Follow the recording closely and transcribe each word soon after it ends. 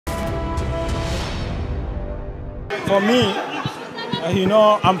For me, you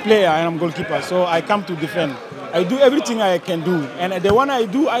know, I'm player and I'm goalkeeper, so I come to defend. I do everything I can do, and the one I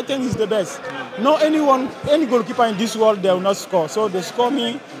do, I think is the best. No any goalkeeper in this world, they will not score. So they score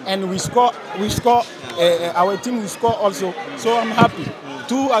me, and we score. Our team will score also. So I'm happy.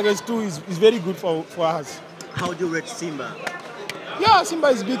 2 against 2 is very good for us. How do you rate Simba? Yeah, Simba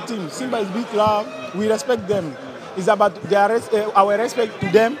is big team. Simba is big club. We respect them. It's about our respect to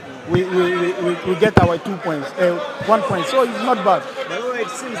them. We get our 2 points, 1 point. So it's not bad. By the way, it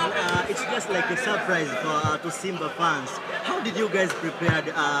seems it's just like a surprise to Simba fans. How did you guys prepare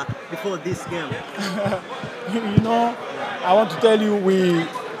before this game? You know, I want to tell you,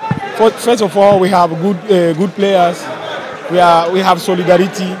 first of all, we have good players. We have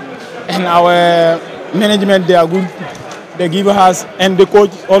solidarity, and our management, they are good. They give us, and the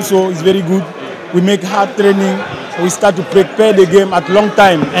coach also is very good. We make hard training. We start to prepare the game at long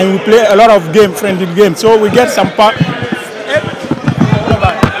time, and we play a lot of friendly games. So we get some part.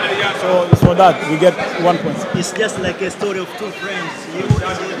 So that we get 1 point. It's just like a story of 2 friends. You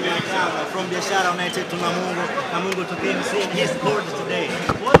from the Shara United to Namungo to Kmc, and he scored today.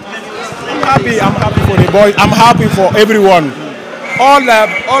 What can you explain? I'm happy for the boys. I'm happy for everyone. All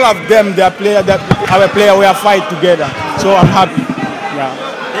of them, our player, we are fight together. So I'm happy. Yeah.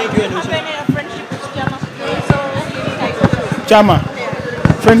 Thank you. Chama,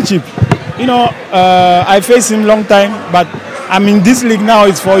 friendship. You know, I faced him long time, but I'm in this league now.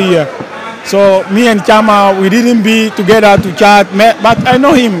 It's 4 years. So me and Chama, we didn't be together to chat, but I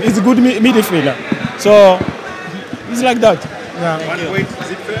know him. He's a good midfielder. So it's like that. Yeah. 1 point,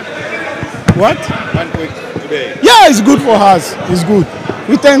 is it fair? What? 1 point today. Yeah, it's good for us. It's good.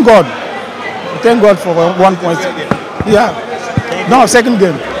 We thank God. We thank God for 1 point. Yeah. No, second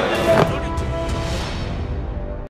game.